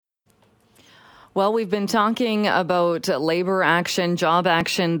Well, we've been talking about labor action, job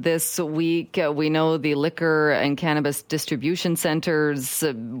action this week. We know the liquor and cannabis distribution centers,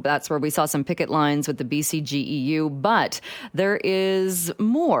 that's where we saw some picket lines with the BCGEU. But there is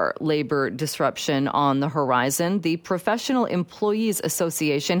more labor disruption on the horizon. The Professional Employees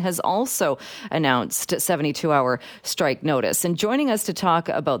Association has also announced 72-hour strike notice. And joining us to talk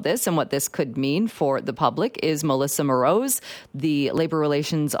about this and what this could mean for the public is Melissa Moroz, the Labor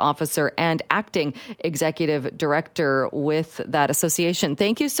Relations Officer and acting Executive Director with that association.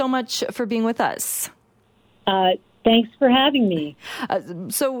 Thank you so much for being with us. Thanks for having me.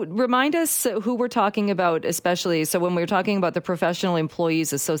 So remind us who we're talking about, especially. So when we're talking about the Professional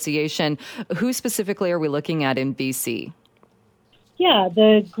Employees Association, who specifically are we looking at in BC? Yeah,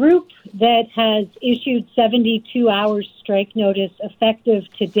 the group that has issued 72-hour strike notice effective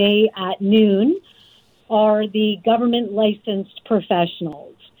today at noon are the government licensed professionals.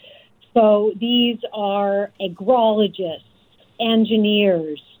 So these are agrologists,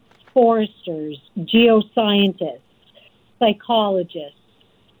 engineers, foresters, geoscientists, psychologists,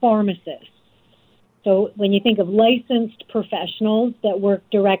 pharmacists. So when you think of licensed professionals that work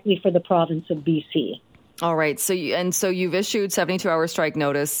directly for the province of BC. All right. So you've issued 72-hour strike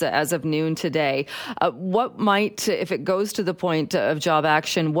notice as of noon today. What might, if it goes to the point of job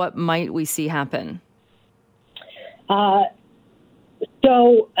action, what might we see happen?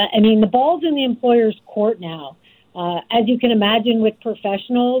 The ball's in the employer's court now. As you can imagine with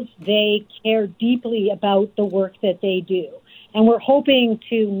professionals, they care deeply about the work that they do. And we're hoping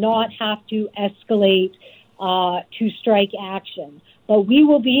to not have to escalate to strike action. But we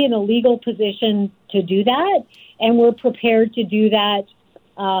will be in a legal position to do that, and we're prepared to do that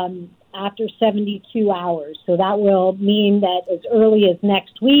after 72 hours. So that will mean that as early as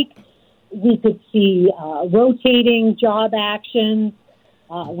next week, we could see rotating job actions.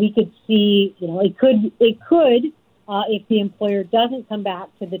 We could see, it could, if the employer doesn't come back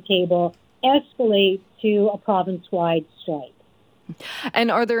to the table, escalate to a province-wide strike.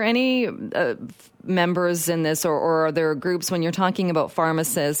 And are there any members in this, or are there groups, when you're talking about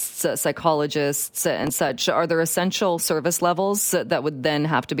pharmacists, psychologists, and such, are there essential service levels that would then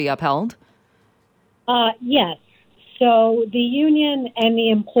have to be upheld? Yes. So the union and the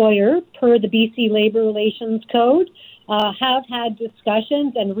employer, per the BC Labor Relations Code, have had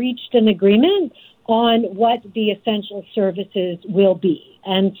discussions and reached an agreement on what the essential services will be.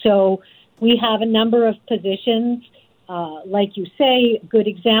 And so we have a number of positions, like you say, a good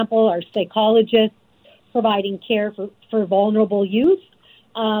example are psychologists providing care for vulnerable youth.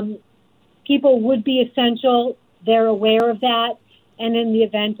 People would be essential. They're aware of that. And in the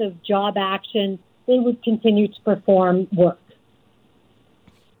event of job action, they would continue to perform work.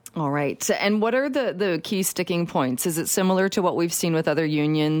 All right. And what are the key sticking points? Is it similar to what we've seen with other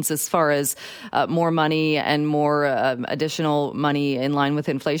unions as far as more money and more additional money in line with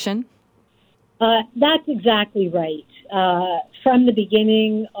inflation? That's exactly right. From the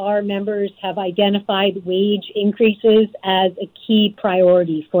beginning, our members have identified wage increases as a key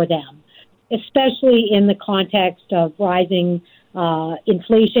priority for them, especially in the context of rising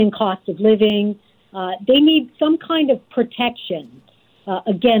inflation, cost of living. They need some kind of protection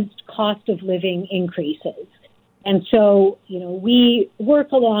against cost of living increases. And so, we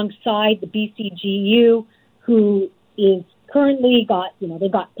work alongside the BCGEU, who is currently they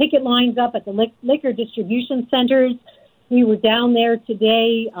got picket lines up at the liquor distribution centers. We were down there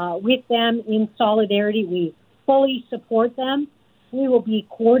today with them in solidarity. We fully support them. We will be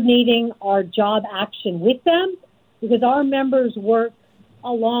coordinating our job action with them because our members work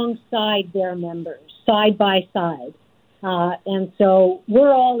alongside their members, side by side. And so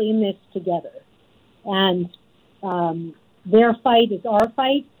we're all in this together. And their fight is our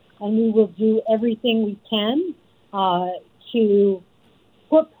fight, and we will do everything we can to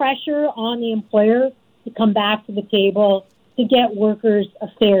put pressure on the employer to come back to the table to get workers a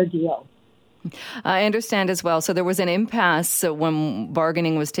fair deal. I understand as well. So there was an impasse when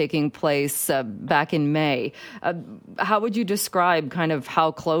bargaining was taking place back in May. How would you describe kind of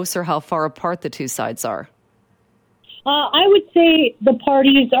how close or how far apart the two sides are? I would say the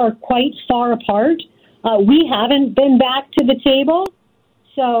parties are quite far apart. We haven't been back to the table.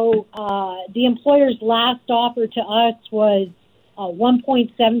 So the employer's last offer to us was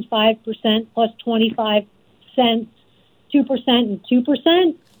 1.75% plus 25 cents, 2% and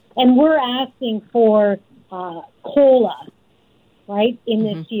 2%. And we're asking for COLA, right, in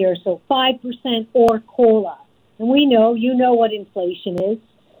this year. So 5% or COLA. And we know, what inflation is.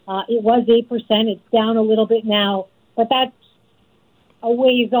 It was 8%. It's down a little bit now. But that's a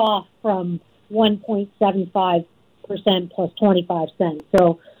ways off from 1.75% plus 25 cents.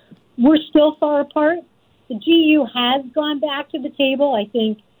 So we're still far apart. The GU has gone back to the table. I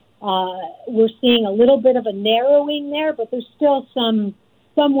think we're seeing a little bit of a narrowing there, but there's still some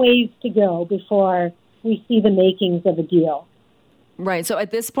ways to go before we see the makings of a deal. Right. So at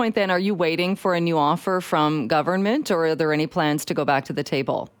this point, then, are you waiting for a new offer from government, or are there any plans to go back to the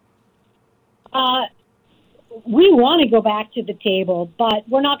table? We want to go back to the table, but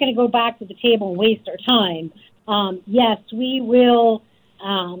we're not going to go back to the table and waste our time. Yes, we will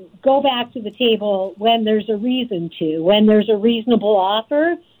go back to the table when there's a reason to, when there's a reasonable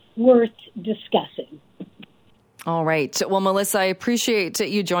offer worth discussing. All right. Well, Melissa, I appreciate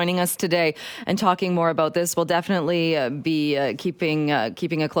you joining us today and talking more about this. We'll definitely be keeping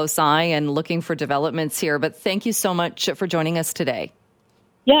a close eye and looking for developments here. But thank you so much for joining us today.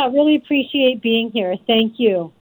 Yeah, I really appreciate being here. Thank you.